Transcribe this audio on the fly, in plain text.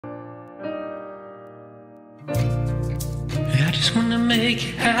make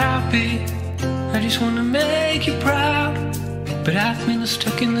you happy. I just wanna make you proud. But I've been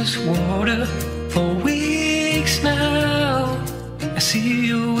stuck in this water for weeks now. I see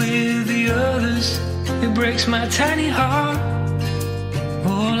you with the others, it breaks my tiny heart.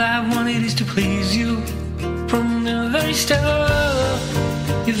 All I wanted is to please you from the very start.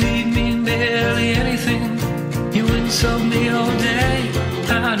 You feed me barely anything, you insult me all day.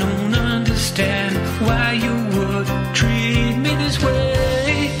 I don't understand why you would treat me this way.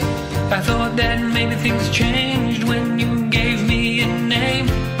 I thought that maybe things changed when you gave me a name.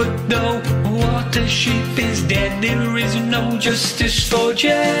 But though water sheep is dead, there is no justice for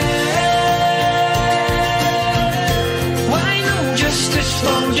Jack. Why no justice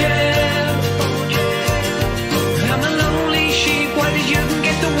for Jack? I'm a lonely sheep, why did you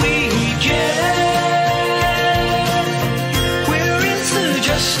get the weed, Jack? Where is the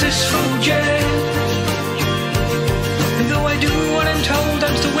justice for Jack? Though I do what I'm told,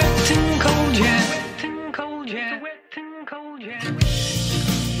 I'm still wet and cold, yeah.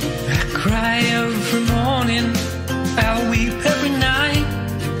 I cry every morning, I'll weep every night.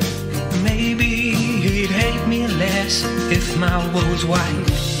 Maybe he'd hate me less if my woes white.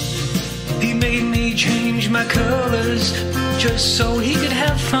 He made me change my colors just so he could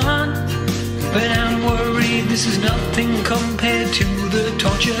have fun. But I'm worried this is nothing compared to the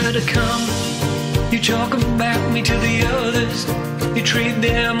torture to come. You talk about me to the others, you treat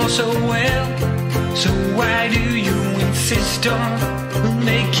them all so well. So why do you insist on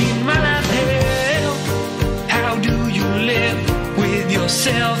making my life hell? How do you live with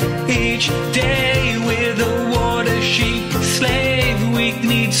yourself each day with a water sheep slave? We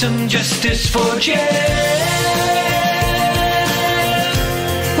need some justice for Jack.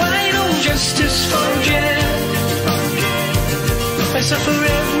 Why no justice for Jack? I suffer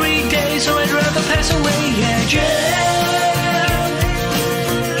every day, so I'd rather pass away, yeah, Jack.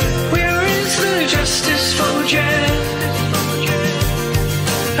 Where is the justice for Jack?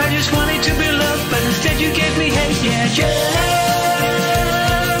 I just wanted to be loved, but instead you gave me hate, yeah, Jack.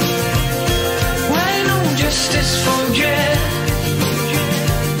 Why no justice for Jack?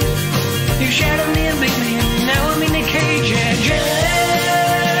 You shadowed me and beat me, and now I'm in a cage, yeah, Jack.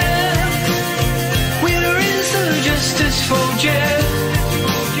 Where is the justice for Jack?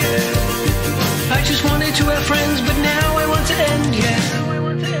 I just wanted to have friends, but now I want to end, yeah.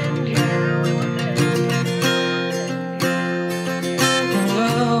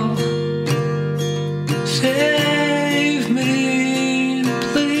 Whoa. Save me,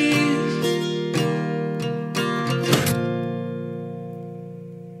 please.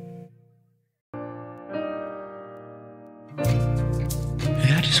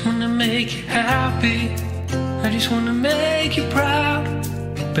 I just wanna make you happy. I just wanna make you proud.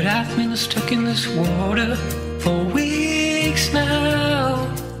 But I've been stuck in this water for weeks now.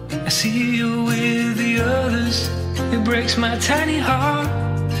 I see you with the others, it breaks my tiny heart.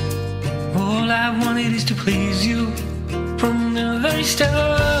 All I wanted is to please you from the very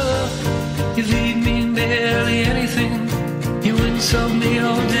start. You feed me barely anything, you insult me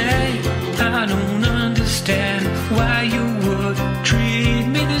all day. I don't understand why you would treat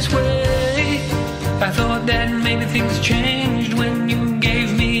me this way. I thought that maybe things changed when you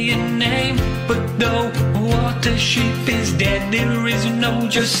gave me a name. But though water sheep is dead, there is no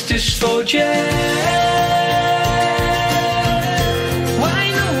justice for Jack.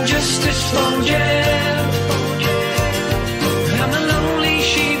 Why no justice for Jack? I'm a lonely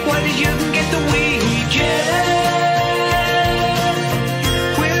sheep, why did you get the weed, Jack?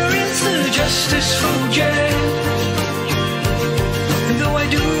 Where is the justice for Jack? Though I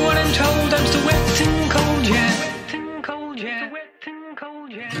do what I'm told, I'm still wet and cold, yeah.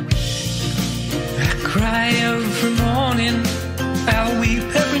 I cry every morning, I'll weep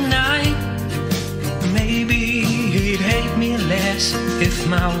every night. Maybe he'd hate me less if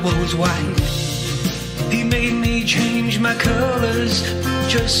my woes white. He made me change my colors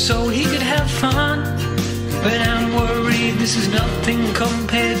just so he could have fun. But I'm worried this is nothing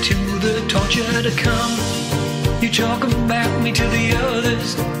compared to the torture to come. You talk about me to the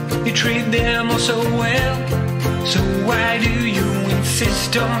others, you treat them all so well. So why do you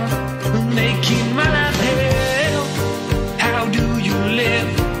insist on making my life hell? How do you live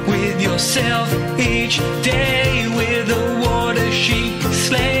with yourself each day with a water sheep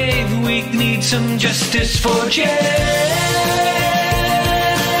slave? We need some justice for Jack.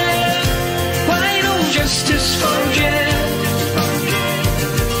 Why no justice for Jack?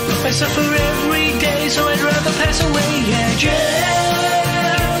 I suffer every day, so I'd rather pass away, yeah, Jack.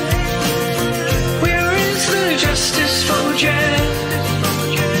 Where is the justice for Jack?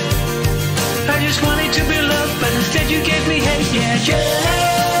 I just wanted to be loved, but instead you gave me hate, yeah, Jeff.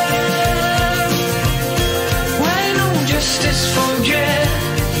 Why no justice for Jeff?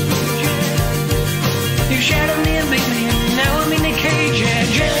 You shattered me and beat me, and now I'm in a cage, yeah,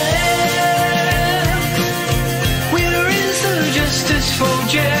 Jeff. Where is the justice for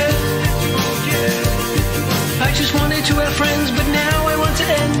Jeff? I just wanted to have friends, but now I want to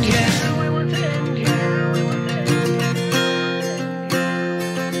end, yeah.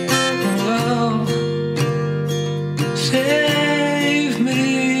 Save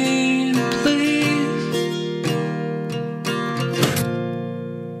me, please.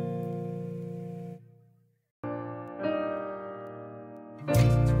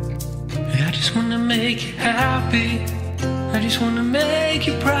 I just wanna make you happy. I just wanna make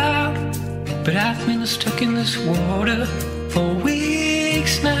you proud. But I've been stuck in this water for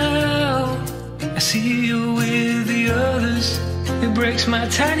weeks now. I see you with the others. It breaks my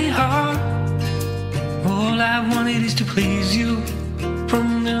tiny heart. All I wanted is to please you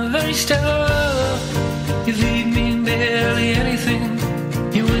from the very start. You leave me barely anything.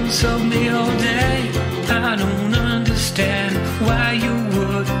 You insult me all day. I don't understand why you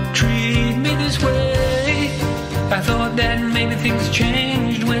would treat me this way. I thought that maybe things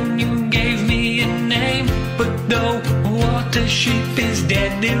changed when you gave me a name. But though water sheep is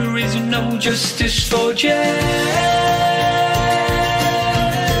dead, there is no justice for Jeff.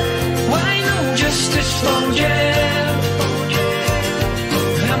 Justice for Jeff.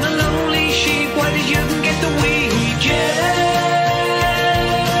 I'm a lonely sheep. Why did you get the weed, Jeff?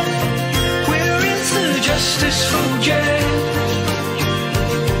 Where is the justice for Jeff?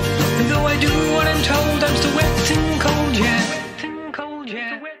 And though I do what I'm told, I'm still wet and cold, yeah.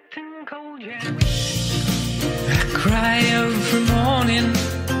 I cry every morning.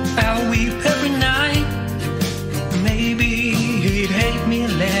 I'll weep every night. Maybe he'd hate me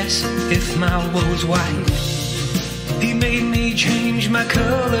less if my woes white. He made me change my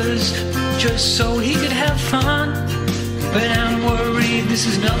colors just so he could have fun. But I'm worried this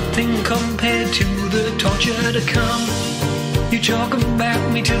is nothing compared to the torture to come. You talk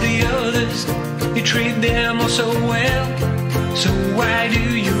about me to the others, you treat them all so well. So why do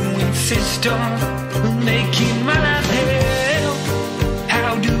you insist on making my life hell?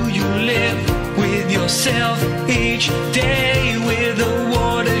 How do you live with yourself each day with a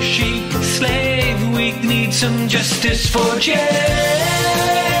water sheep slave? We need some justice for Jeff.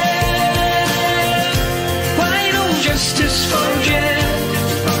 Why no justice for Jeff?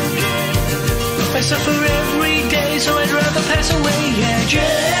 I suffer every day, so I'd rather pass away, yeah,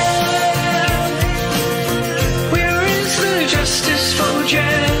 Jeff. Where is the justice for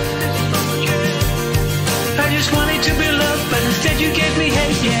Jeff? I just wanted to be loved, but instead you gave me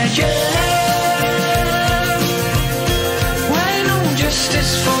hate, yeah, Jeff. Why no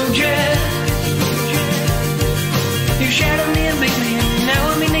justice for Jeff? You shattered me and beat me, and now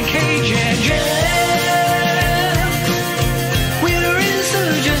I'm in a cage, yeah, Jeff. Where is the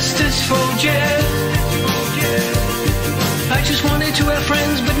justice for Jeff? I just wanted to have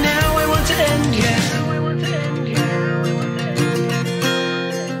friends, but now I want to end, yeah.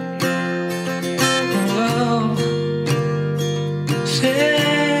 Oh,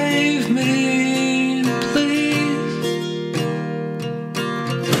 save me, please.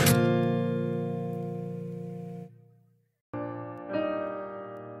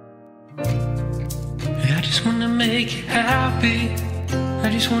 I just wanna make you happy. I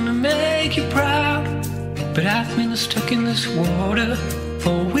just wanna make you proud. But I've been stuck in this water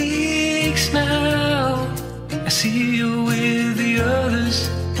for weeks now. I see you with the others.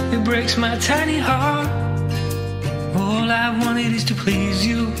 It breaks my tiny heart. All I wanted is to please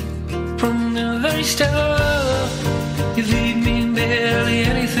you from the very start. You leave me barely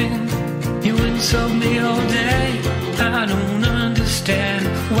anything. You insult me all day. I don't understand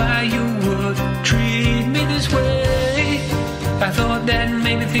why you would treat me this way. I thought that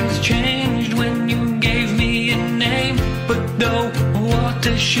maybe things changed when you gave me a name. But though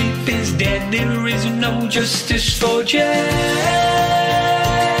water sheep is dead, there is no justice for Jeff.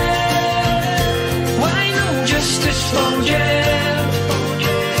 Why no justice for Jeff?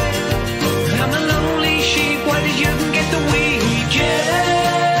 I'm a lonely sheep. Why did you get the weed, Jeff?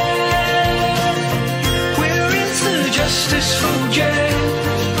 Where is the justice for Jeff?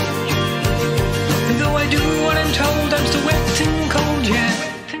 And though I do what I'm told, I'm still wet and cold, yeah.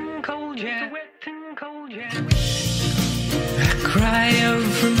 I cry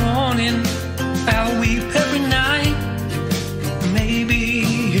every morning, I'll weep every night. Maybe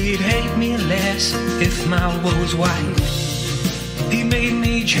he'd hate me less if my woes white. He made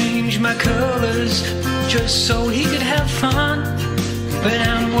me change my colors just so he could have fun. But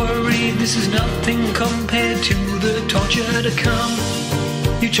I'm worried worried this is nothing compared to the torture to come.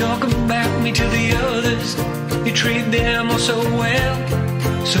 You talk about me to the others, you treat them all so well.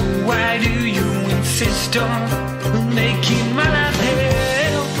 So why do you insist on making my life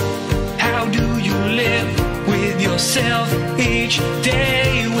hell? How do you live with yourself each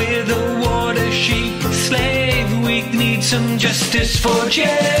day with a water sheep slave? We need some justice for Jeff.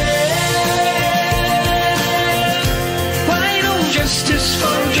 Why no justice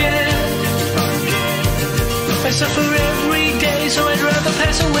for Jeff? I suffer every day, so I'd rather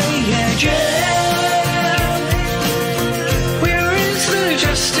pass away. Yeah, Jeff. Where is the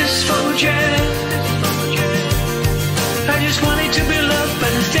justice for Jeff? I just wanted to be loved,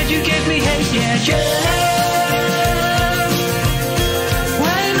 but instead you gave me hate. Yeah, Jeff.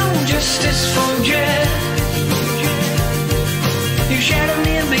 Why no justice for Jeff? You shadowed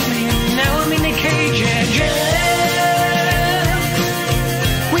me and beat me, and now I'm in a cage. Yeah, Jeff.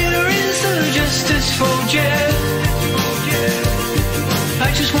 Where is the justice for Jeff?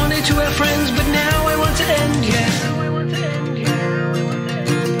 I just wanted to have friends, but now I want to end, yeah.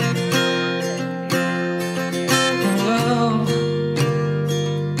 Oh,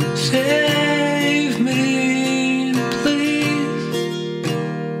 save me, please.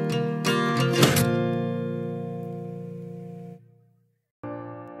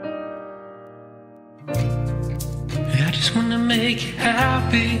 I just want to make you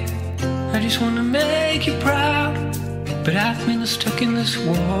happy. I just want to make you proud. But I've been stuck in this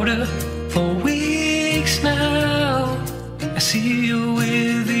water for weeks now. I see you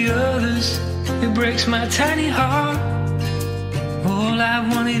with the others, it breaks my tiny heart. All I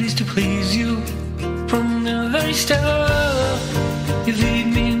wanted is to please you from the very start. You leave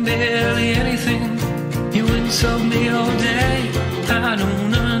me barely anything, you insult me all day. I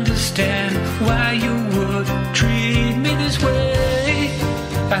don't understand why you would treat me this way.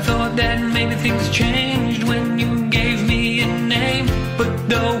 I thought that maybe things changed when you gave me a name. But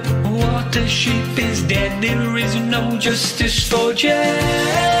though water sheep is dead, there is no justice for Jeff.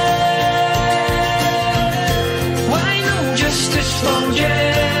 Why no justice for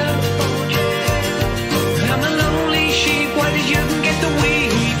Jeff? I'm a lonely sheep, why did you get the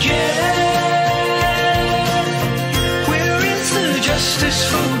weed, Jeff? Where is the justice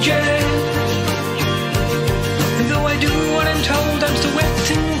for Jeff? Though I do what I'm told, I'm still wet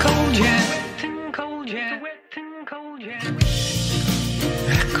and cold, yeah.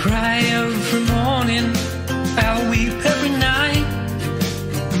 I cry every morning, I weep every night.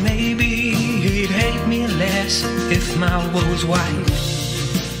 Maybe he'd hate me less if my wool's white.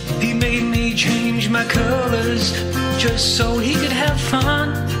 He made me change my colors just so he could have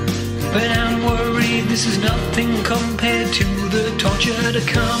fun. But I'm worried this is nothing compared to the torture to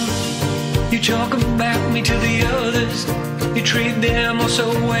come. You talk about me to the others, you treat them all so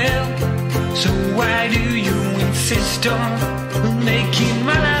well. So why do you insist on making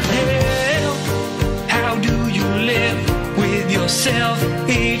my life hell? How do you live with yourself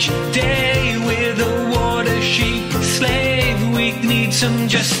each day with a water sheep slave? We need some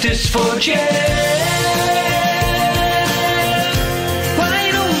justice for Jeff.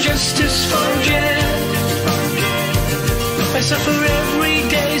 Why no justice for Jeff? I suffer every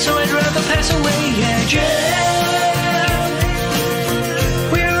day, so I'd rather pass away. Yeah, Jeff.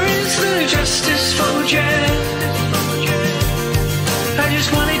 Where is the justice for Jeff? I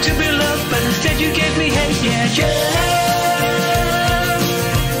just wanted to be loved, but instead you gave me hate. Yeah, Jeff.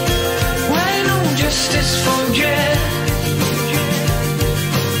 Why no justice for Jeff?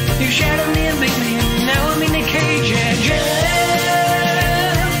 You shadowed me and beat me, and now I'm in a cage. Yeah, Jeff.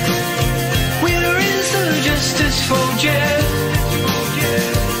 Where is the justice for Jeff?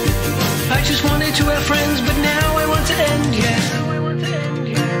 I just wanted to have friends, but now I want to end, yeah.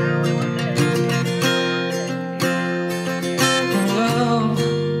 Oh,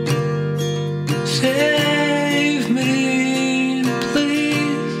 save me, please.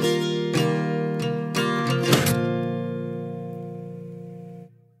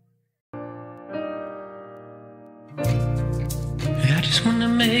 I just want to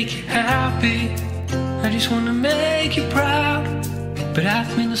make you happy. I just want to make you proud. But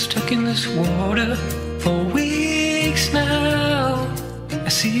I've been stuck in this water for weeks now. I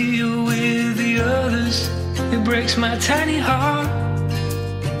see you with the others, it breaks my tiny heart.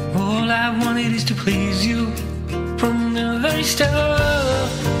 All I wanted is to please you from the very start.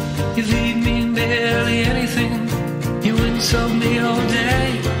 You leave me barely anything, you insult me all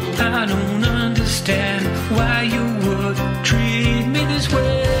day. I don't understand why you would treat me this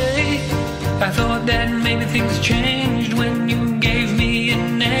way. I thought that maybe things changed when you gave me a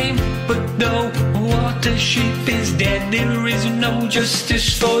name. But though water sheep is dead, there is no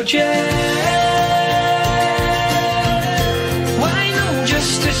justice for Jeff. Why no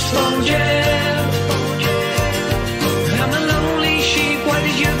justice for Jeff? I'm a lonely sheep, why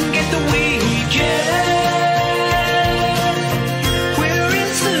did you get the wheat, Jeff? Where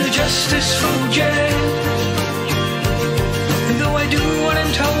is the justice for Jeff? Though I do what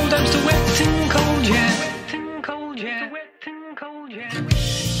I'm told, I'm still wet and cold, yeah.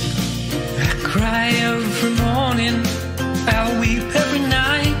 I cry every morning, I weep every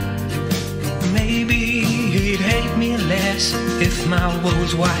night. Maybe he'd hate me less if my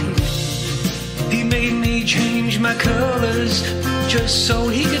wool's white. He made me change my colors just so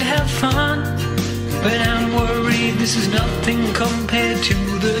he could have fun. But I'm worried this is nothing compared to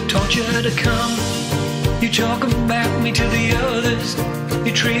the torture to come. You talk about me to the others,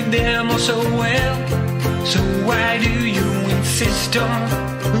 you treat them all so well. So why do you insist on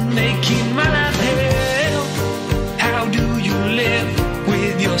making my life hell? How do you live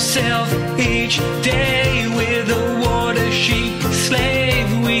with yourself each day with a water sheep slave?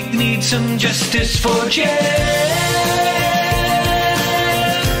 We need some justice for Jeff.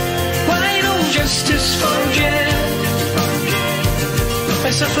 Why no justice for Jeff? I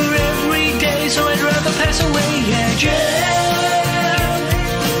suffer every day, so I'd rather pass away, yeah, Jeff.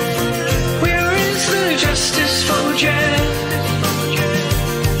 Where is the justice for Jeff?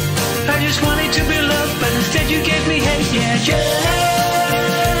 I just wanted to be loved, but instead you gave me hate, yeah, Jeff.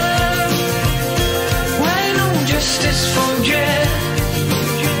 Why no justice for Jeff?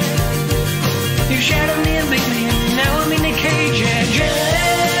 You shadowed me and beat me, and now I'm in a cage, yeah, Jeff.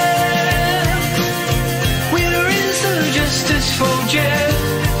 Where is the justice for Jeff?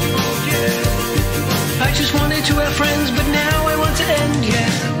 I just wanted to have friends, but now I want to end, yeah.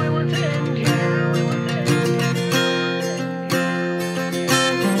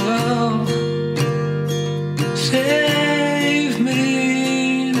 Whoa. Save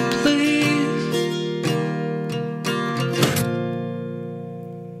me, please.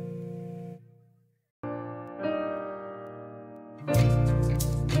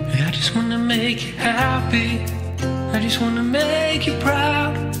 I just want to make you happy. I just want to make you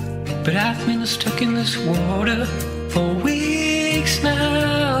proud. But I've been stuck in this water for weeks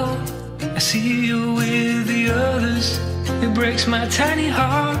now. I see you with the others, it breaks my tiny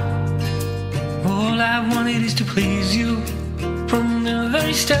heart. All I wanted is to please you from the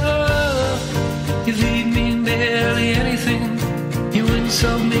very start. You feed me barely anything, you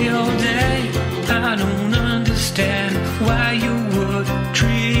insult me all day. I don't understand why you would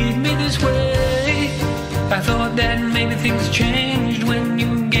treat me this way. I thought that maybe things changed when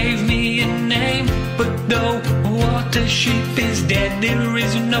you gave me a name. But though water sheep is dead, there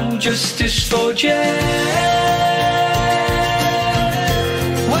is no justice for Jeff.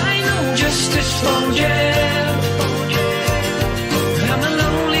 Why no justice for Jeff? I'm a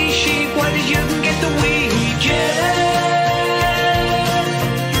lonely sheep, why did you get the wheat, Jeff?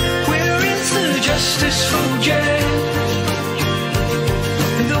 Where is the justice for Jeff?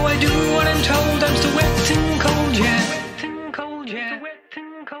 Though I do what I'm told, I'm still wet and cold, yeah.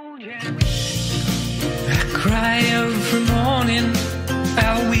 I cry every morning,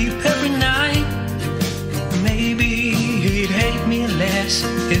 I weep every night. Maybe he'd hate me less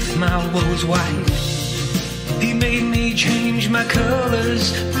if my wool's white. He made me change my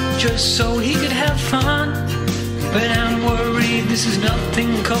colors just so he could have fun. But I'm worried this is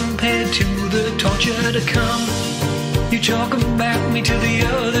nothing compared to the torture to come. You talk about me to the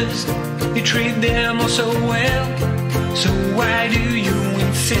others, you treat them all so well. So why do you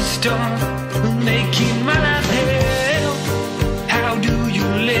insist on making my life hell? How do you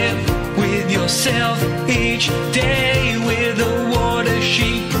live with yourself each day with a water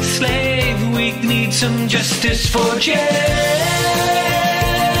sheep slave? We need some justice for Jeff.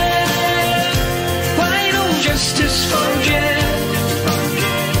 Why no justice for Jeff?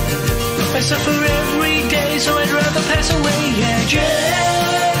 I suffer every day, so I'd rather pass away, yeah, Jeff.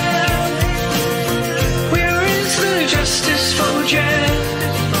 Where is the justice for Jeff?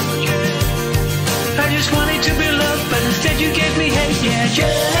 I just wanted to be loved, but instead you gave me hate, yeah,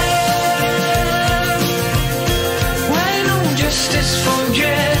 Jeff. Why no justice for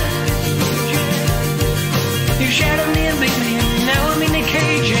Jeff? You shadowed me and beat me, and now I'm in a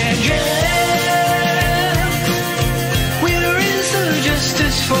cage, yeah, Jeff. Where is the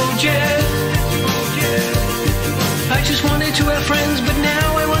justice for Jeff? I just wanted to have friends, but now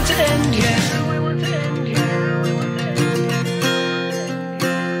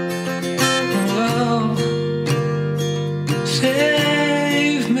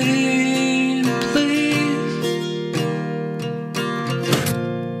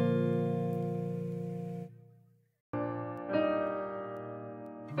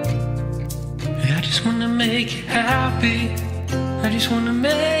make you happy. I just wanna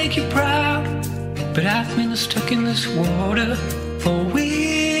make you proud. But I've been stuck in this water for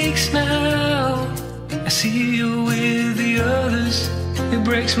weeks now. I see you with the others, it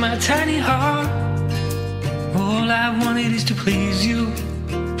breaks my tiny heart. All I wanted is to please you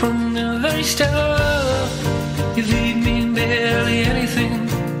from the very start. You feed me barely anything,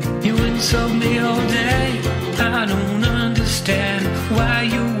 you insult me all day. I don't understand why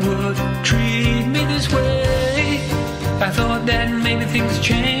you would treat me this way. I thought that maybe things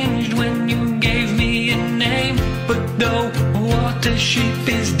changed when you gave me a name. But though Watership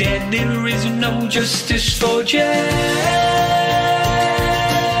is dead, there is no justice for Jeff.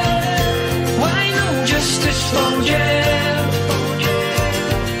 Why no justice for Jeff?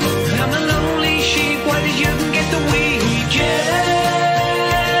 I'm a lonely sheep, why did you get the weed, Jeff?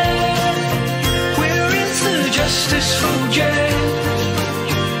 Where is the justice for Jeff?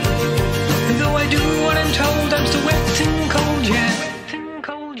 Though I do what I'm told, I'm still wet and cold, yeah.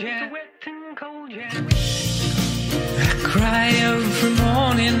 I cry every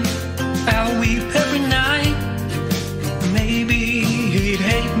morning, I weep every night. Maybe he'd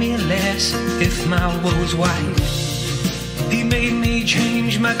hate me less if my wool's white. He made me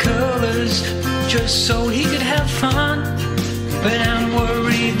change my colors just so he could have fun. But I'm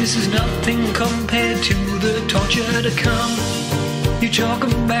worried this is nothing compared to the torture to come. You talk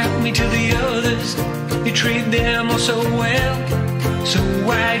about me to the others, you treat them all so well. So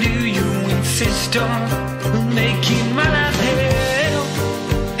why do you insist on making my life hell?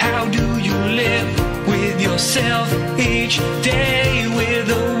 How do you live with yourself each day with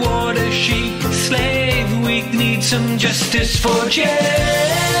a Watership slave? We need some justice for Jeff.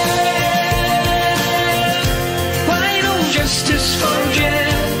 Why no justice for Jeff?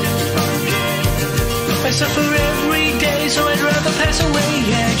 I suffer every day, so I'd rather pass away,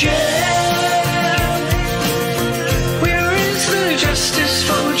 yeah, Jeff. Where is the justice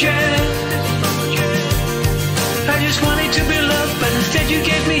for Jeff? I just wanted to be loved, but instead you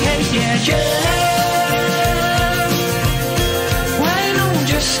gave me hate, yeah, Jeff. Why no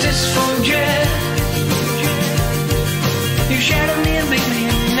justice for Jeff? You shattered me and beat me,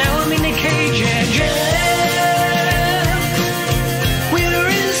 and now I'm in a cage, yeah, Jeff. Where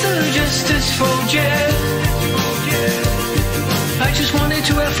is the justice for Jeff? I just wanted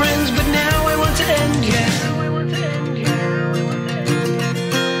to have friends, but now I want to end, yeah.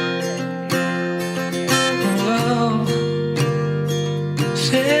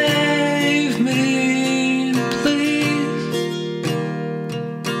 Save me, please.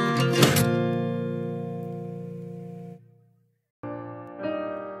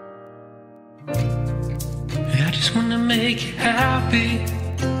 I just wanna make you happy.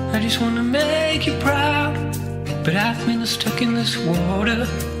 I just wanna make you proud. But I've been stuck in this water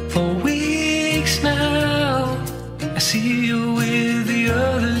for weeks now. I see you with the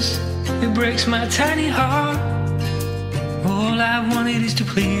others, it breaks my tiny heart. All I wanted is to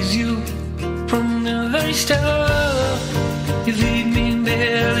please you from the very start. You feed me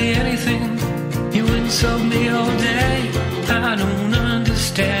barely anything, you insult me all day. I don't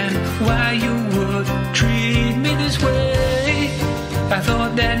understand why you would treat me this way. I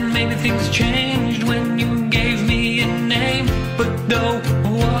thought that maybe things changed when you gave me a name. But though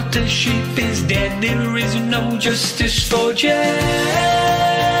Watership is dead, there is no justice for Jeff.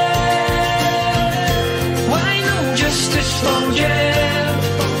 Justice for Jeff.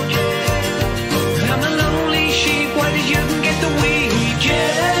 I'm a lonely sheep, why did you get the weed,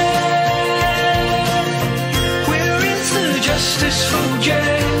 Jeff? Where is the justice for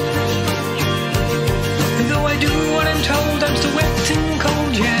Jeff? Though I do what I'm told, I'm still wet and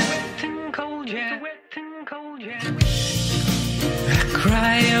cold, yeah. I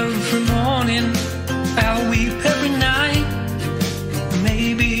cry every morning, I weep every night.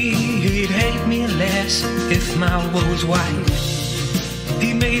 Maybe he'd hate me less if my wool's white.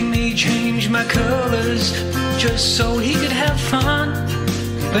 He made me change my colors just so he could have fun.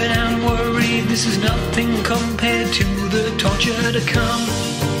 But I'm worried this is nothing compared to the torture to come.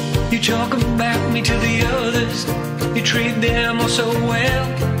 You talk about me to the others, you treat them all so well.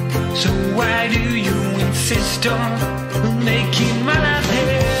 So why do you insist on making my life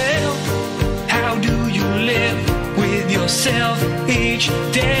hell? How do you live with yourself each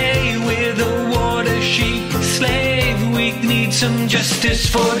day with a Watership slave? We need some justice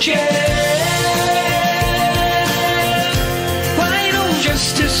for Jeff. Why no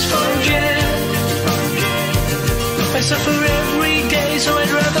justice for Jeff? I suffer every day, so I'd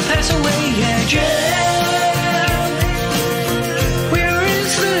rather pass away, yeah, Jeff. Where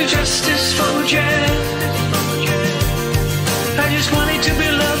is the justice for Jeff? I just wanted to be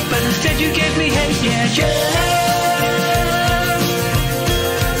loved, but instead you gave me hate, yeah, Jeff.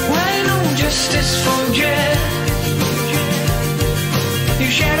 Why no justice for Jeff? You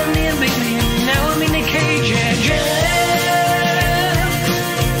shattered me and beat me, and now I'm in a cage, yeah, Jeff.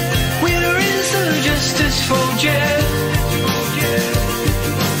 Where is the justice for Jeff?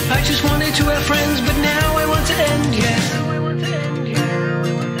 I just wanted to have friends, but now I want to end, yeah.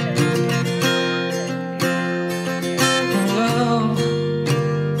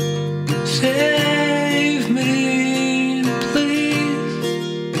 Save me, please.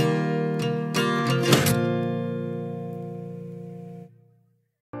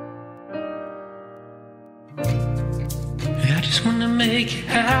 I just wanna make you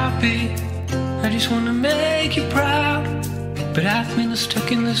happy. I just wanna make you proud. But I've been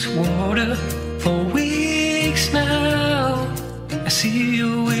stuck in this water for weeks now. I see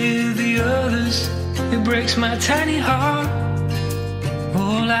you with the others. It breaks my tiny heart.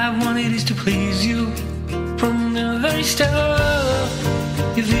 All I wanted is to please you from the very start.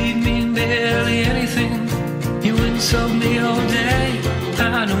 You leave me barely anything. You insult me all day.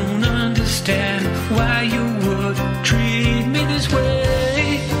 I don't understand why you would treat me this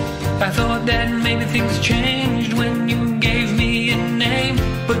way. I thought that maybe things changed when you gave me a name.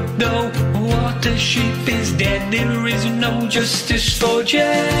 But though water sheep is dead, there is no justice for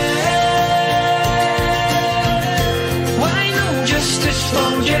Jeff. Justice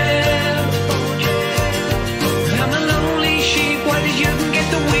for Jeff. I'm a lonely sheep, why did you get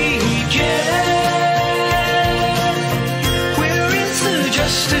the weed, Jeff? Where is the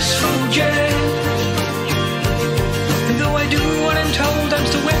justice for Jeff? Though I do what I'm told, I'm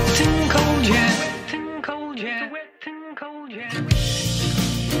still wet and cold, yeah.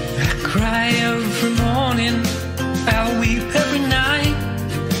 I cry every morning, I'll weep every night.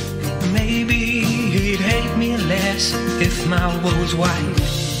 Maybe he'd hate me less if my woes white.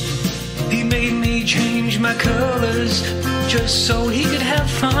 He made me change my colors just so he could have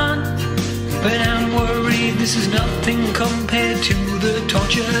fun. But I'm worried this is nothing compared to the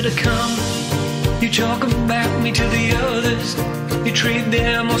torture to come. You talk about me to the others, you treat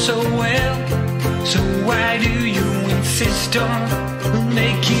them all so well. So why do you insist on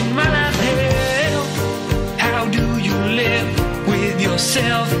making my life hell? How do you live with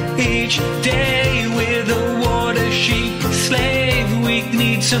yourself each day with a water sheep slave? We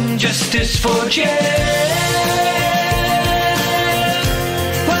need some justice for Jeff.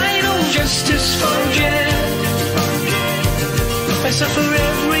 Why no justice for Jeff? I suffer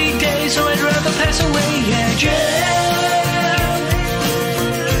every day, so I'd rather pass away, yeah, Jeff.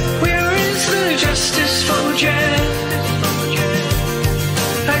 Where is the justice for Jeff?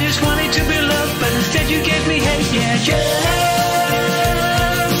 I just wanted to be loved, but instead you gave me hate, yeah, Jeff.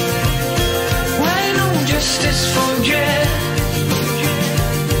 Why no justice for Jeff?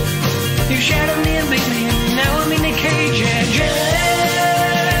 You shattered me and beat me, and now I'm in a cage, yeah, Jeff.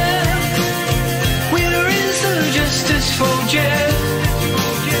 Where is the justice for Jeff?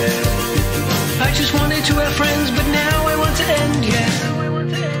 I just wanted to have friends, but now I want to end, yeah.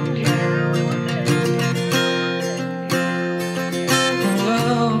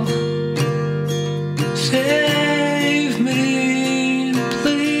 Oh, save me,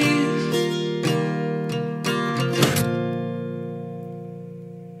 please.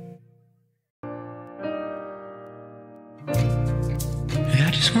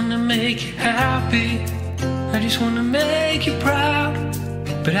 I just wanna make you happy. I just wanna make you proud.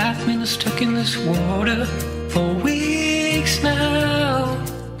 But I've been stuck in this water for weeks now.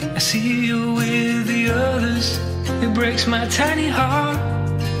 I see you with the others. It breaks my tiny heart.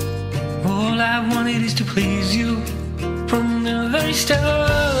 All I wanted is to please you from the very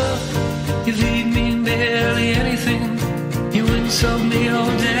start. You leave me barely anything. You insult me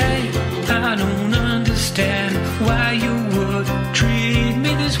all day. I don't understand why you would treat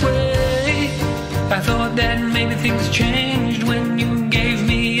me this way. I thought that maybe things changed when you gave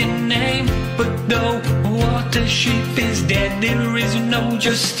me a name. But though water sheep is dead, there is no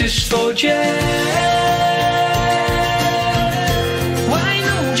justice for Jeff. Why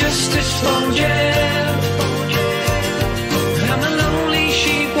no justice for Jeff? I'm a lonely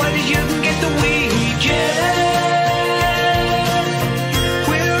sheep, why did you get the weed, Jeff?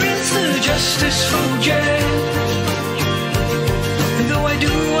 Where is the justice for Jeff? Though I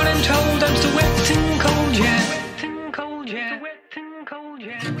do what I'm told, I'm still wet and cold, yeah.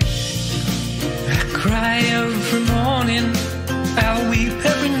 I cry every morning, I'll weep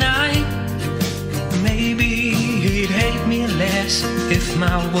every night. Maybe he'd hate me less if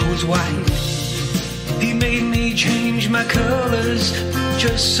my woes white. He made me change my colors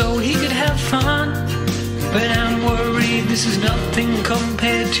just so he could have fun. But I'm worried this is nothing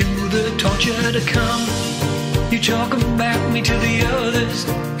compared to the torture to come. You talk about me to the others,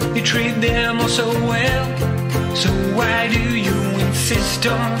 you treat them all so well. So why do you insist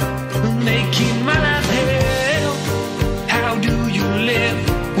on making my life hell? How do you live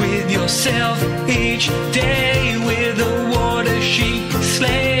with yourself each day with a water sheep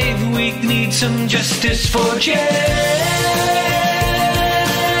slave? We need some justice for Jeff.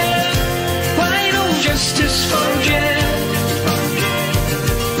 Why no justice for Jeff?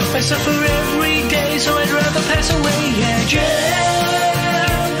 I suffer every day, so I'd rather pass away. Yeah, Jeff.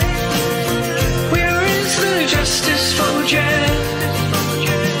 Where is the justice for Jeff?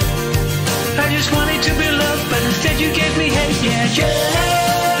 I just wanted to be loved, but instead you gave me hate. Yeah, Jeff.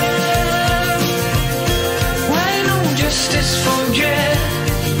 Why no justice for Jeff?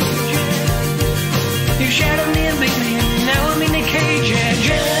 You shadowed me and beat me, and now I'm in a cage. Yeah,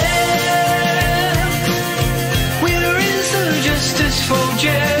 Jeff. Where is the justice for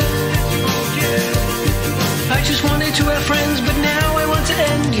Jeff? I just wanted to have friends, but now I want to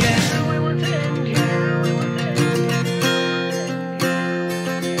end, yeah.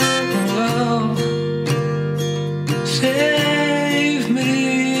 Oh, save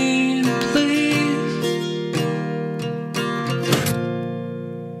me, please.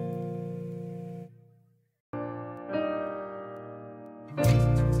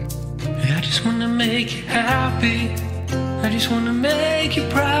 I just want to make you happy. I just want to make you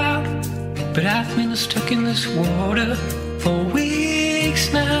proud. But I've been stuck in this water for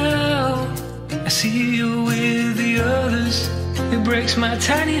weeks now. I see you with the others, it breaks my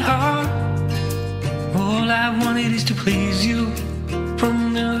tiny heart. All I wanted is to please you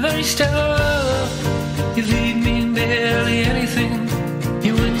from the very start. You leave me in barely anything,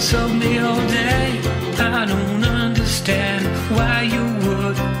 you insult me all day. I don't understand why you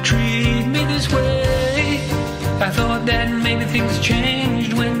would treat me this way. I thought that maybe things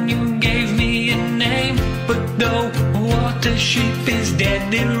changed when you gave me a name. But though water sheep is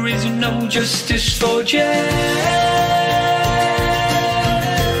dead, there is no justice for Jeff.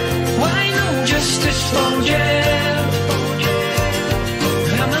 Why no justice for Jeff?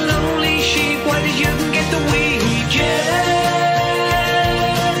 I'm a lonely sheep, why did you get the weed, Jeff?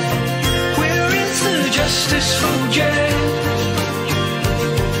 Where is the justice for Jeff?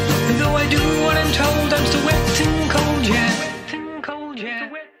 Though I do what I'm told, I'm still wet and cold, yeah.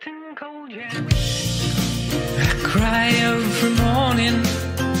 I cry every morning,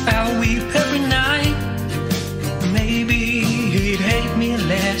 I weep every night. Maybe he'd hate me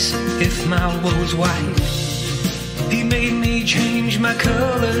less if my wool's white. He made me change my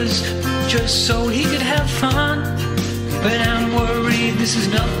colors just so he could have fun. But I'm worried this is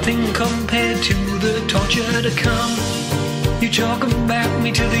nothing compared to the torture to come. You talk about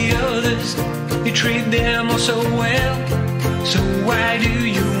me to the others, you treat them all so well. So why do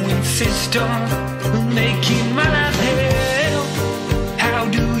you insist on making my life hell? How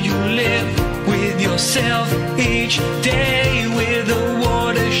do you live with yourself each day with a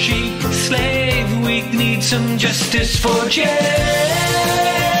water sheep slave? We need some justice for Jeff.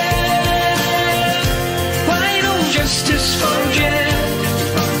 Why no justice for Jeff?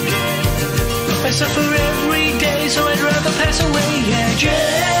 I suffer every day, so I'd rather pass away. Yeah,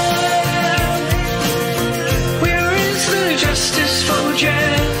 Jeff. Where is the justice for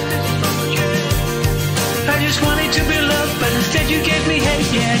Jeff? I just wanted to be loved, but instead you gave me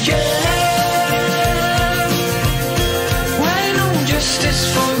hate. Yeah, Jeff. Why no justice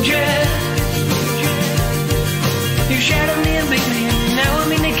for Jeff? You shadowed me and beat me, and now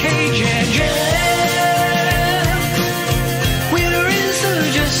I'm in a cage. Yeah, Jeff. Where is the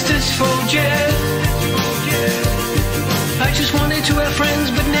justice for Jeff? I just wanted to have friends,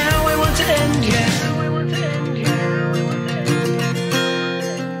 but now I want to end, yeah.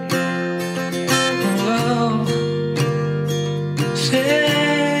 Oh,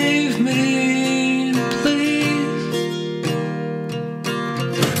 save me, please.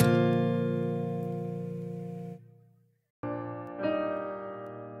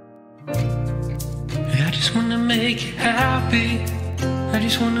 I just want to make you happy. I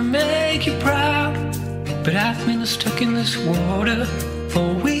just want to make you proud. But I've been stuck in this water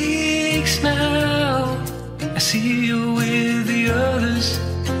for weeks now. I see you with the others,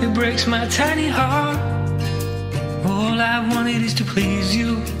 it breaks my tiny heart. All I wanted is to please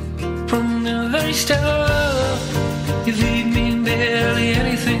you from the very start. You leave me in barely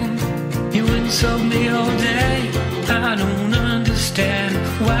anything, you insult me all day. I don't understand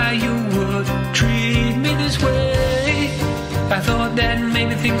why you would treat me this way. I thought that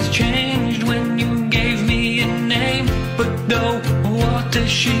maybe things changed when you gave me a name. But though water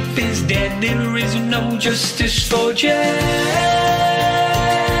sheep is dead, there is no justice for Jack.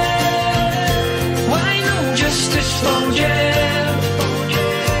 Why no justice for Jack?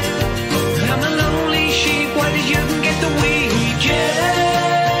 I'm a lonely sheep, why did you get the weed, Jack?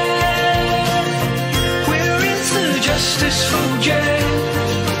 Where is the justice for Jack?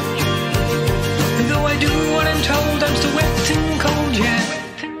 Though I do what I'm told, I'm still wet and cold, yeah.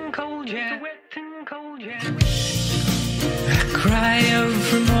 I cry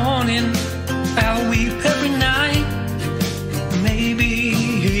every morning, I'll weep every night. Maybe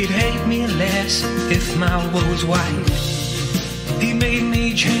he'd hate me less if my wool's white. He made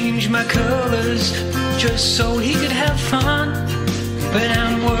me change my colors just so he could have fun. But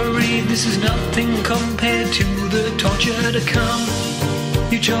I'm worried this is nothing compared to the torture to come.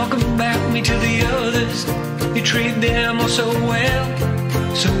 You talk about me to the others, you treat them all so well.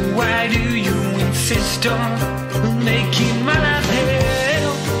 So why do you insist on making my life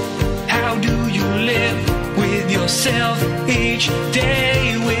hell? How do you live with yourself each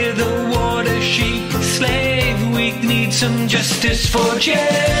day with a water sheep slave? We need some justice for Jack.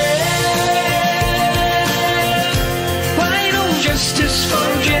 Why no justice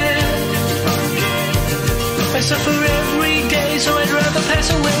for Jack? I suffer every day, so I'd rather pass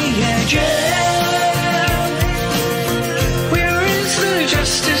away, yeah, Jack. Where is the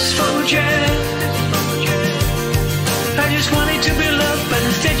justice for Jack? I just wanted to be loved, but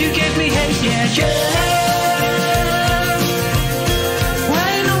instead you gave me hate, yeah, Jack.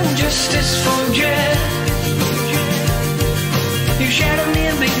 Why no justice for Jack? You shadowed me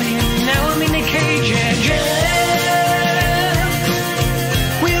and beat me, and now I'm in a cage, yeah, Jack.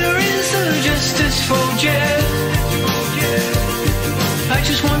 Where is the justice for Jack? I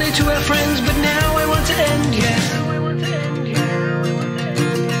just wanted to have friends, but now I want to end, yeah.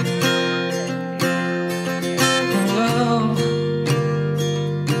 Oh,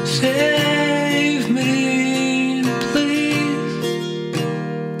 save me, please.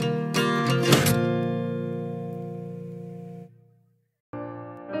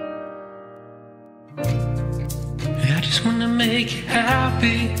 I just want to make you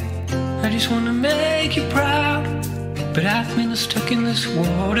happy. I just want to make you proud. But I've been stuck in this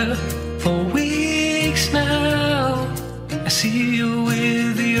water for weeks now. I see you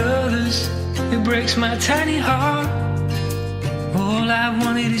with the others, it breaks my tiny heart. All I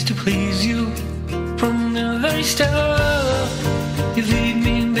wanted is to please you from the very start. You feed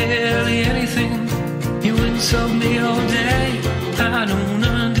me barely anything, you insult me all day. I don't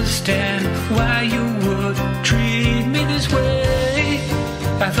understand why you would treat me this way.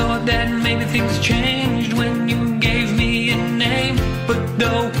 I thought that maybe things changed when you gave me a name. But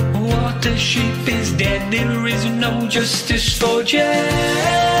though water sheep is dead, there is no justice for Jack.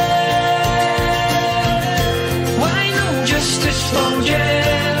 Why no justice for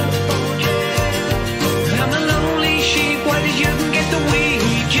Jack? I'm a lonely sheep, why did you get the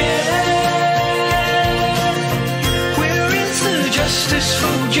weed, Jack? Where is the justice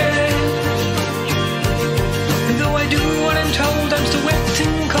for Jack? Though I do what I'm told, I'm still wet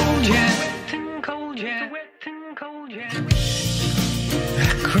and cold, yeah. I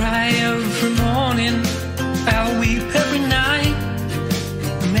cry every morning, I'll weep every night.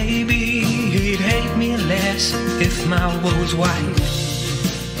 Maybe he'd hate me less if my wool's white.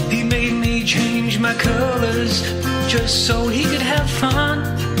 He made me change my colors just so he could have fun.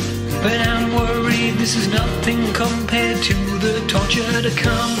 But I'm worried this is nothing compared to the torture to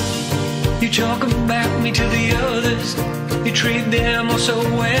come. You talk about me to the others, you treat them all so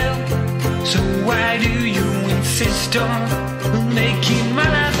well. So why do you insist on making my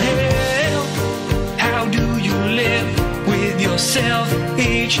life hell? How do you live with yourself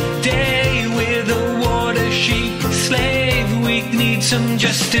each day with a water sheep slave? We need some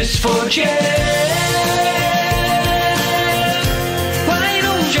justice for Jack. Why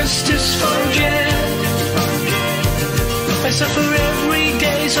no justice for Jack? I suffer every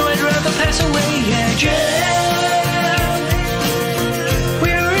day, so I'd rather pass away, yeah, Jack.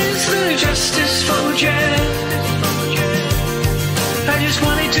 Where is the justice for Jack? I just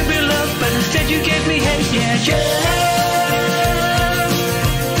wanted to be loved, but instead you gave me hate, yeah, Jack.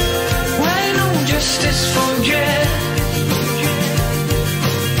 Why no justice for Jack?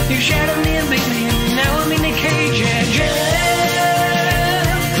 You shadowed me and beat me, and now I'm in a cage, yeah, Jack.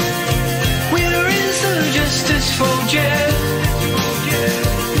 Where is the justice for Jack?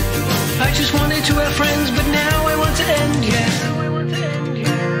 I just wanted to have friends, but now I want to end, yeah.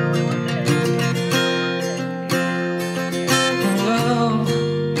 Oh,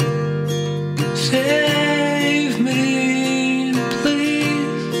 save me.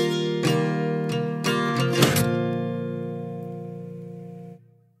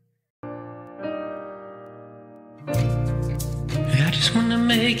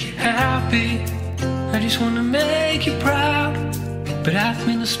 happy, I just wanna make you proud. But I've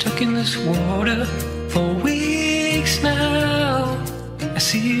been stuck in this water for weeks now. I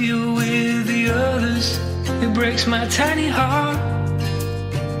see you with the others, it breaks my tiny heart.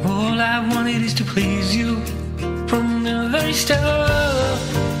 All I wanted is to please you from the very start.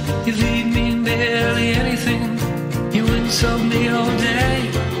 You leave me in barely anything, you insult me all day.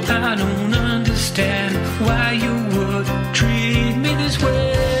 I don't understand why you would treat me this way.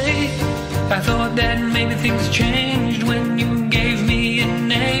 I thought that maybe things changed when you gave me a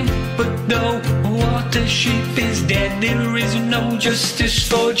name. But though Watership is dead, there is no justice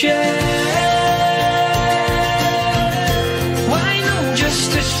for Jeff. Why no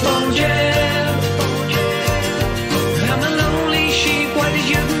justice for Jeff? I'm a lonely sheep, why did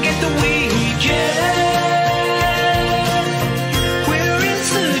you get the weed, Jeff? Where is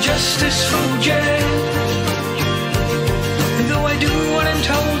the justice for Jeff? Though I do what I'm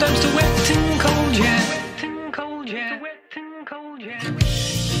told, I'm still wet and cold, yeah.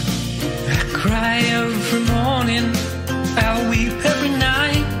 I cry every morning, I weep every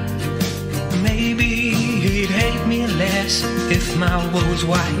night. Maybe he'd hate me less if my wool's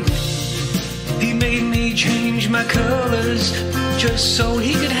white. He made me change my colors just so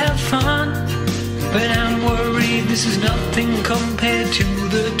he could have fun. But I'm worried this is nothing compared to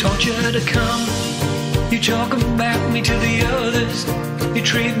the torture to come. You talk about me to the others, you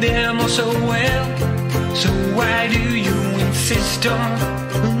treat them all so well. So why do you insist on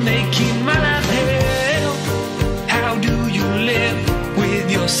making my life hell? How do you live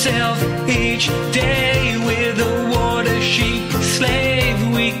with yourself each day with a Watership slave?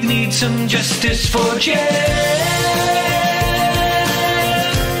 We need some justice for Jeff.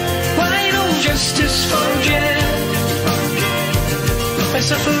 Why no justice for Jeff? I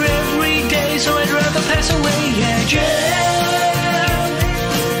suffer every day, so I'd rather pass away, yeah, Jeff.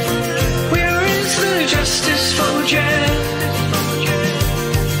 Where is the justice for Jeff?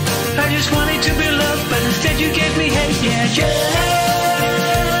 I just wanted to be loved, but instead you gave me hate, yeah, Jeff.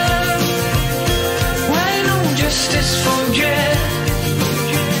 Why no justice for Jeff?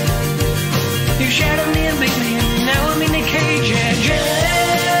 You shattered me and beat me, and now I'm in a cage, yeah, Jeff.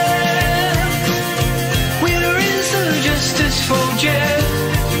 Where is the justice for Jeff?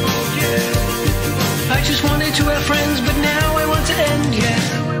 I just wanted to have friends, but now I want to end, yeah.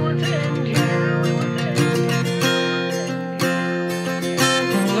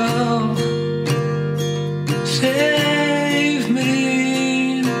 Oh, save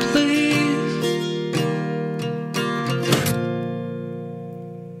me, please.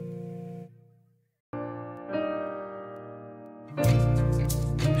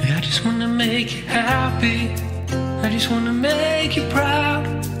 I just wanna make you happy, I just wanna make you proud.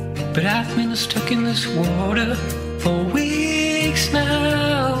 But I've been stuck in this water for weeks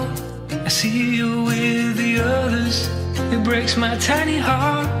now. I see you with the others, it breaks my tiny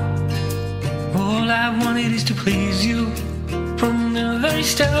heart. All I wanted is to please you from the very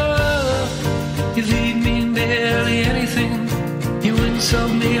start. You leave me in barely anything, you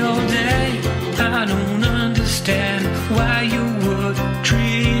insult me all day. I don't understand why you would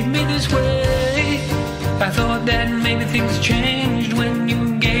treat me this way. I thought that maybe things changed when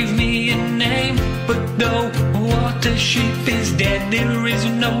you gave me a name. But though Watership is dead, there is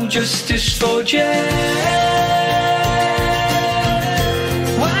no justice for Jeff.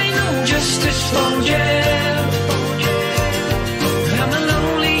 Why no justice for Jeff? I'm a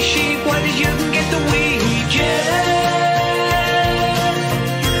lonely sheep, why did you get the weed, Jeff?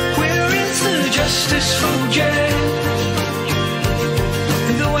 Where is the justice for Jeff?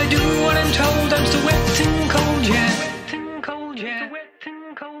 Though I do what I'm told, I'm still wet and cold, yeah.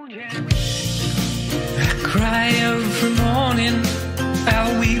 I cry every morning,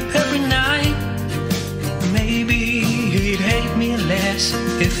 I weep every night. Maybe he'd hate me less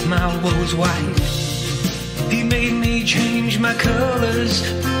if my wool's white. He made me change my colors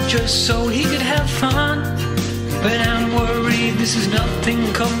just so he could have fun. But I'm worried this is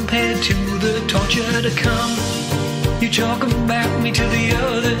nothing compared to the torture to come. You talk about me to the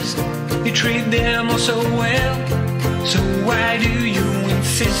others, you treat them all so well. So why do you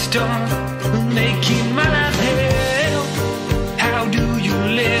insist on making my life hell? How do you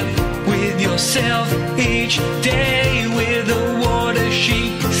live with yourself each day with a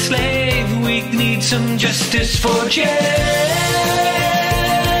Watership slave? We need some justice for Jeff.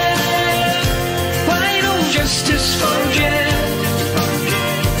 Why no justice for Jeff?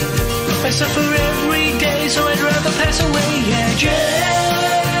 I suffer every day, so I'd rather pass away, yeah,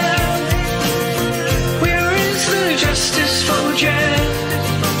 Jeff. Where is the justice for Jeff?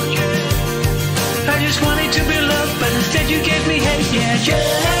 I just wanted to be loved, but instead you gave me hate, yeah,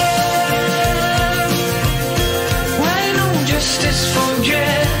 Jeff.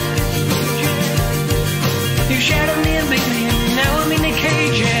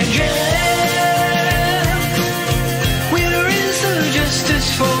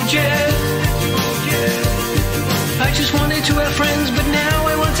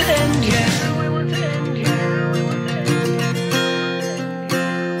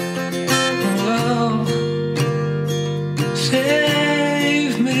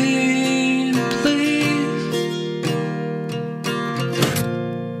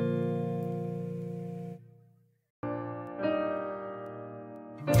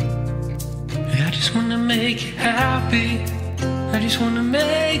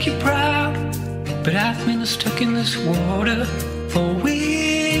 make you proud, but I've been stuck in this water for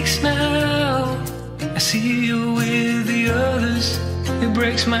weeks now. I see you with the others, it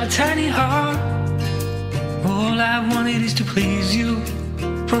breaks my tiny heart. All I wanted is to please you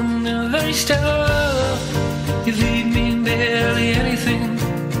from the very start. You leave me in barely anything,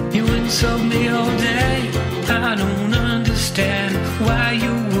 you insult me all day. I don't understand why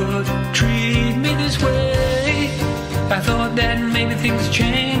you would treat me this way. I thought that maybe things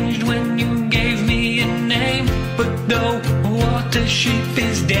changed when you gave me a name, but though water sheep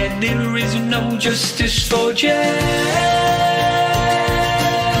is dead, there is no justice for Jack.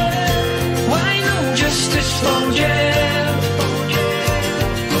 Why no justice for Jack?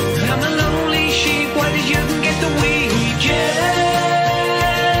 I'm a lonely sheep, why did you get the weed, Jack?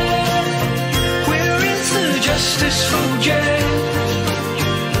 Where is the justice for Jack?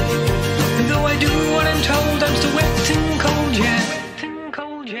 And though I do what I'm told, I'm still wet and cold, yeah.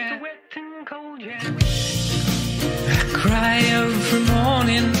 I cry every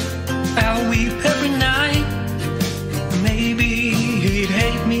morning, I weep every night. Maybe he'd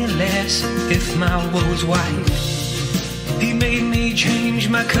hate me less if my wool's white. He made me change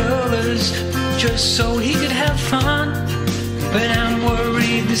my colors just so he could have fun, but I'm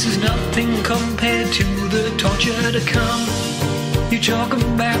worried this is nothing compared to the torture to come. You talk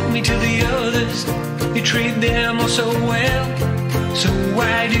about me to the others, you treat them all so well. So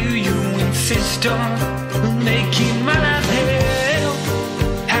why do you insist on making my life hell?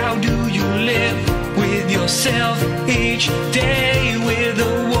 How do you live with yourself each day with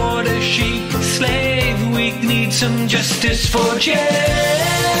a water sheep slave? We need some justice for Jack.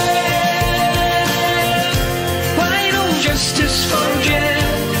 Why no justice for Jack?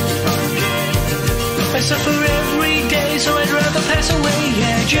 I suffer every day, so I'd rather pass away,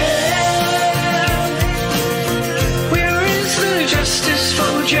 yeah, Jack. Where is the justice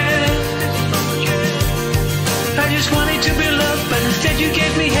for Jack? I just wanted to be loved, but instead you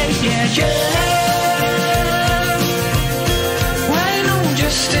gave me hate, yeah, Jack. Why no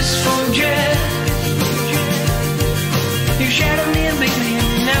justice for Jack? You shadow me and make me,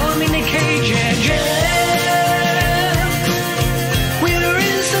 and now I'm in a cage, yeah, Jack. Where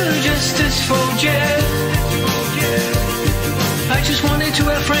is the justice for Jack? I just wanted to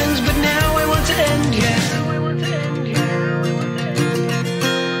have friends, but now I want to end, yeah.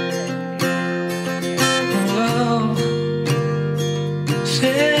 Oh,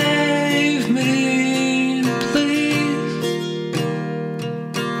 save me, please.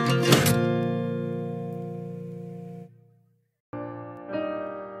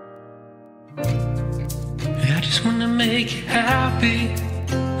 I just want to make you happy,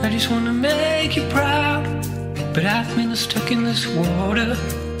 I just want to make you proud, but I've been stuck in this water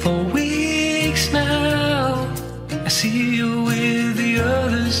for weeks now. I see you with the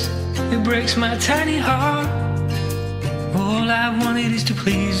others, it breaks my tiny heart. All I wanted is to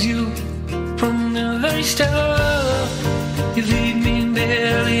please you from the very start. You leave me in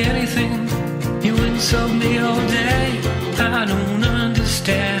barely anything, you insult me all day. I don't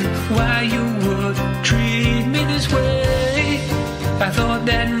understand why you would treat me this way. I thought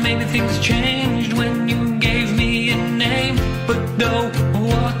that maybe things changed when you gave me a name, but though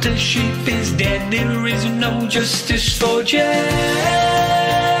water sheep is dead, there is no justice for Jack.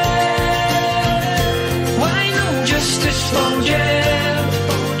 Why no justice for Jack?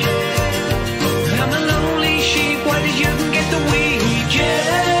 I'm a lonely sheep, why did you get the weed,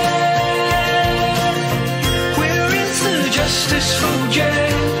 Jack? Where is the justice for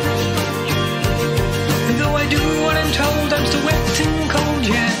Jack? And though I do what I'm told, I'm still wet and cold,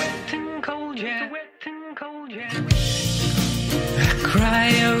 yeah. I cry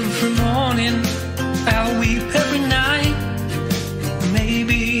every morning, I weep every night.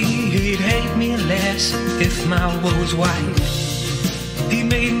 Maybe he'd hate me less if my wool's white. He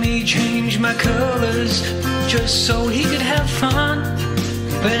made me change my colors just so he could have fun,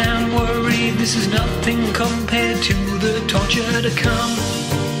 but I'm worried this is nothing compared to the torture to come.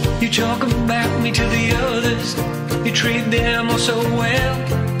 You talk about me to the others, you treat them all so well.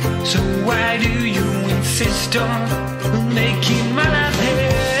 So why do you insist on making my life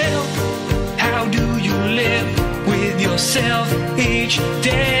hell? How do you live with yourself each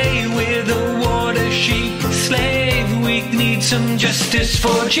day with a water sheep slave? We need some justice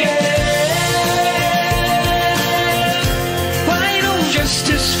for Jack. Why no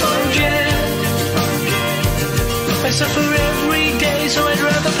justice for Jack? I suffer every day, so I'd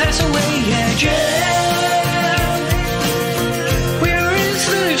rather pass away, yeah, Jack. Where is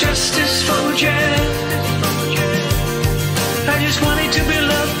the justice for Jack? I just wanted to be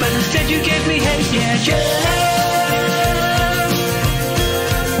loved, but instead you gave me hate, yeah, Jack.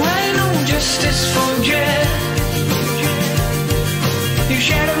 justice for Jet. You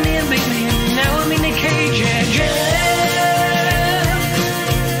shattered me and beat me, and now I'm in a cage, yeah, Jet.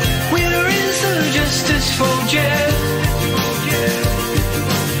 Where is the justice for Jet?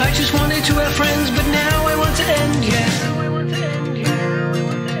 I just wanted to have friends, but now I want to end, yeah.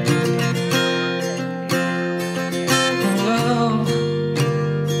 Oh,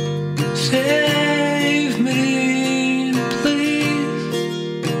 save me, please.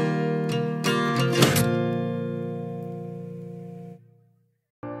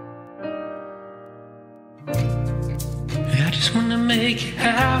 I just wanna make you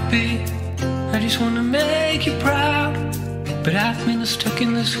happy. I just wanna make you proud. But I've been stuck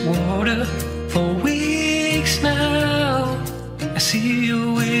in this water for weeks now. I see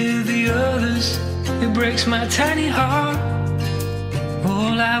you with the others. It breaks my tiny heart.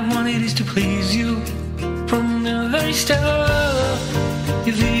 All I wanted is to please you from the very start.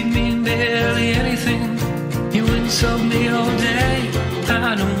 You leave me in barely anything. You insult me all day.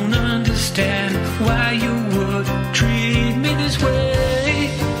 I don't understand why you would treat me this way.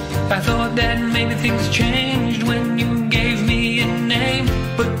 I thought that maybe things changed when you gave me a name.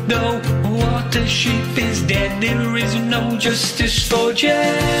 But the water sheep is dead. There is no justice for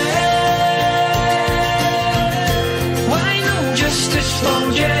Jet. Why no justice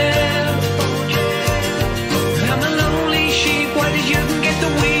for Jet? I'm a lonely sheep. Why did you get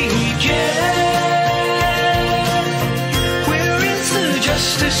the weed, Jet? Where is the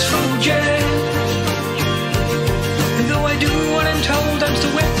justice for Jet? Though I do what I'm told, I'm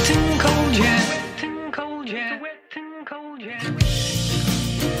still wet and cold, yeah.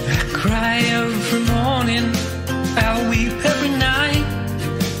 I cry every morning, I weep every night.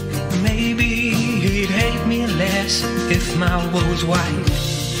 Maybe he'd hate me less if my wool was white.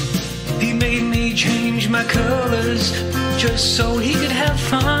 He made me change my colors just so he could have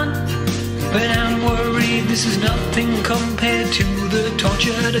fun. But I'm worried this is nothing compared to the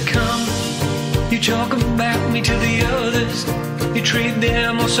torture to come. You talk about me to the others, you treat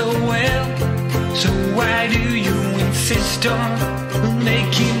them all so well. So why do you insist on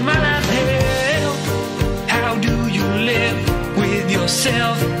making my life hell? How do you live with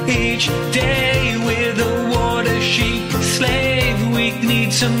yourself each day with a water sheep slave? We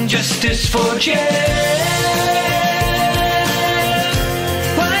need some justice for Jet.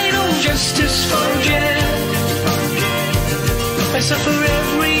 Why no justice for Jet? I suffer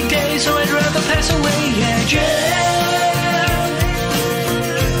every day, so I'd rather pass away, yeah, Jet.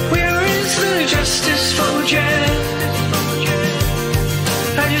 Where is the justice for Jet?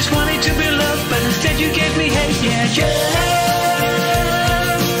 I just wanted to be loved, but instead you gave me hate, yeah, Jet.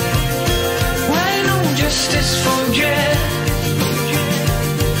 Why no justice for Jet?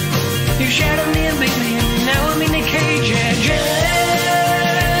 You shattered me and beat me, and now I'm in a cage, yeah, Jet.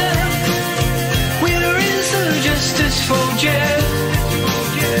 Where is the justice for Jet?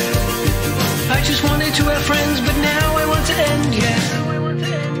 I just wanted to have friends, but now I want to end, yeah.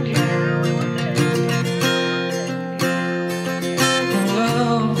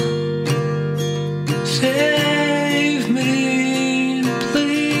 Oh, save me,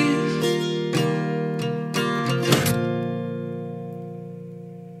 please.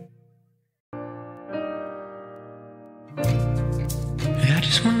 I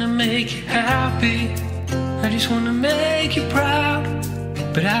just wanna make you happy. I just wanna make you proud.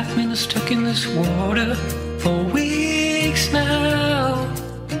 But I've been stuck in this water for weeks now.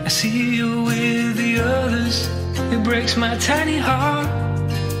 I see you with the others. It breaks my tiny heart.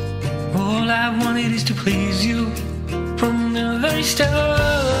 All I wanted is to please you from the very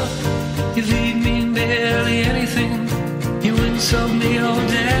start. You leave me in barely anything. You insult me all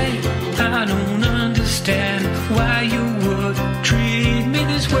day. I don't understand why you would treat me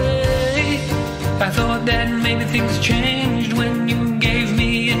this way. I thought that maybe things changed when you gave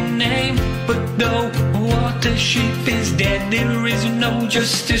me a name. But the water sheep is dead. There is no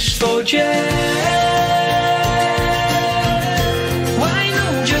justice for Jet. Why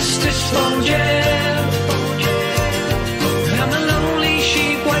no justice for Jet? I'm a lonely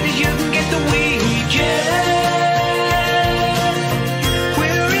sheep. Why did you get the weed, Jet?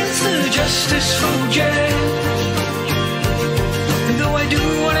 Where is the justice for Jet? Though I do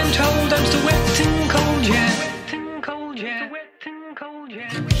what I'm told, I'm still wet and cold, yeah.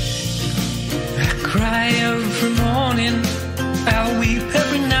 I cry every morning, I weep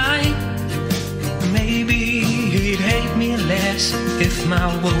every night. Maybe he'd hate me less if my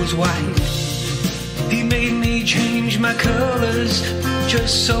wool was white. He made me change my colors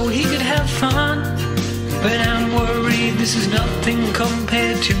just so he could have fun. But I'm worried this is nothing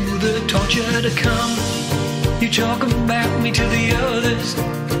compared to the torture to come. You talk about me to the others,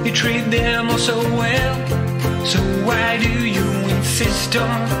 you treat them all so well. So why do you insist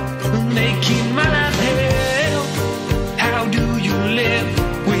on making my life hell? How do you live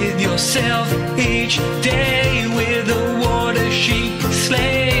with yourself each day with a water sheep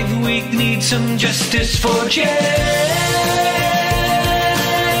slave? We need some justice for Jeff.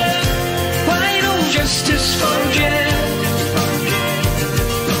 Why no justice for Jeff?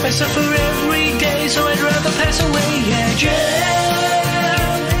 I suffer every day, so I'd rather pass away. Yeah, Jeff.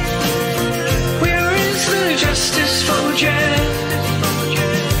 Where is the justice for Jeff?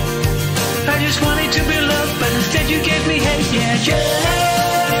 I just wanted to be loved, but instead you gave me hate. Yeah, Jeff.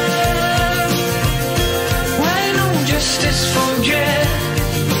 Why no justice for Jeff?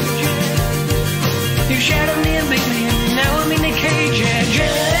 You shattered me and beat me, and now I'm in a cage. Yeah,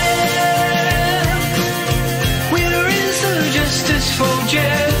 Jeff. Where is the justice for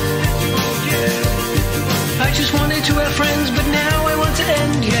Jeff? I just wanted to have friends, but now I want to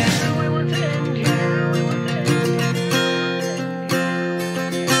end, yeah.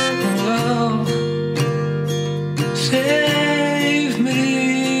 Oh, save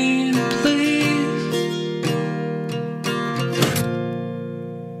me, please.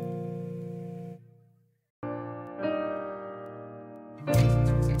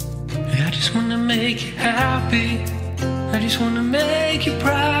 I just want to make you happy. I just want to make you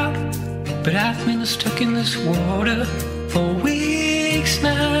proud. But I've been stuck in this water for weeks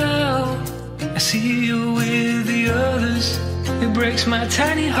now. I see you with the others, it breaks my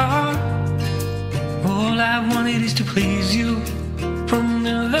tiny heart. All I wanted is to please you from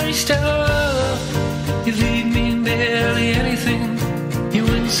the very start. You feed me barely anything, you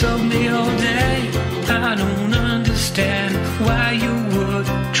insult me all day. I don't understand why you would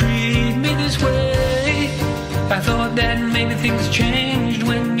treat me this way. I thought that maybe things changed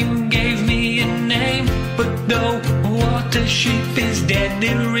when you gave me a name. But though water sheep is dead,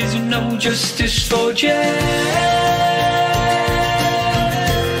 there is no justice for Jeff.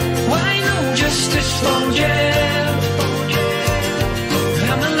 Why no justice for Jeff?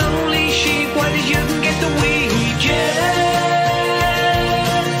 I'm a lonely sheep, why did you get the weed, Jeff?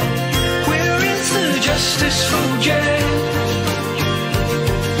 Where is the justice for Jeff?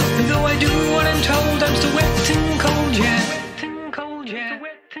 Though I do what I'm told, I'm still wet and cold, yeah.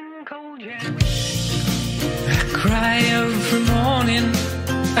 I cry every morning,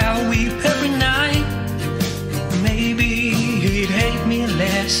 I weep every night. Maybe he'd hate me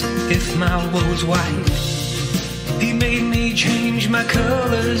less if my wool's white. He made me change my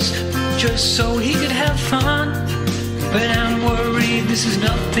colors just so he could have fun. But I'm worried this is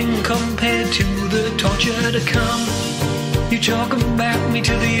nothing compared to the torture to come. You talk about me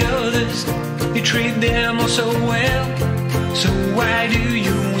to the others, you treat them all so well. So why do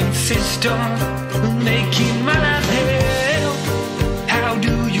you insist on making my life hell? How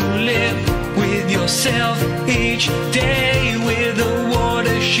do you live with yourself each day with a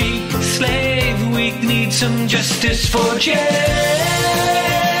water sheep slave? We need some justice for Jeff.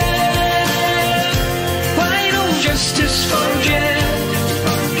 Why no justice for Jeff?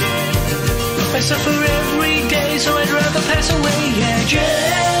 I suffer every day, so I'd rather pass away. Yeah,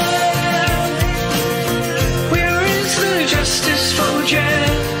 Jeff. Where is the justice for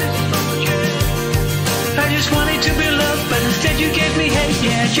Jeff? I just wanted to be loved, but instead you gave me hate.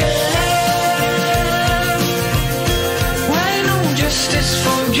 Yeah, Jeff. Why no justice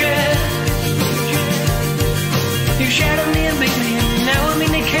for Jeff? You shattered me and beat me, and now I'm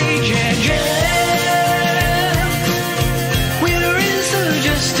in a cage. Yeah, Jeff. Where is the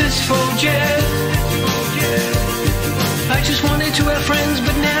justice for Jeff?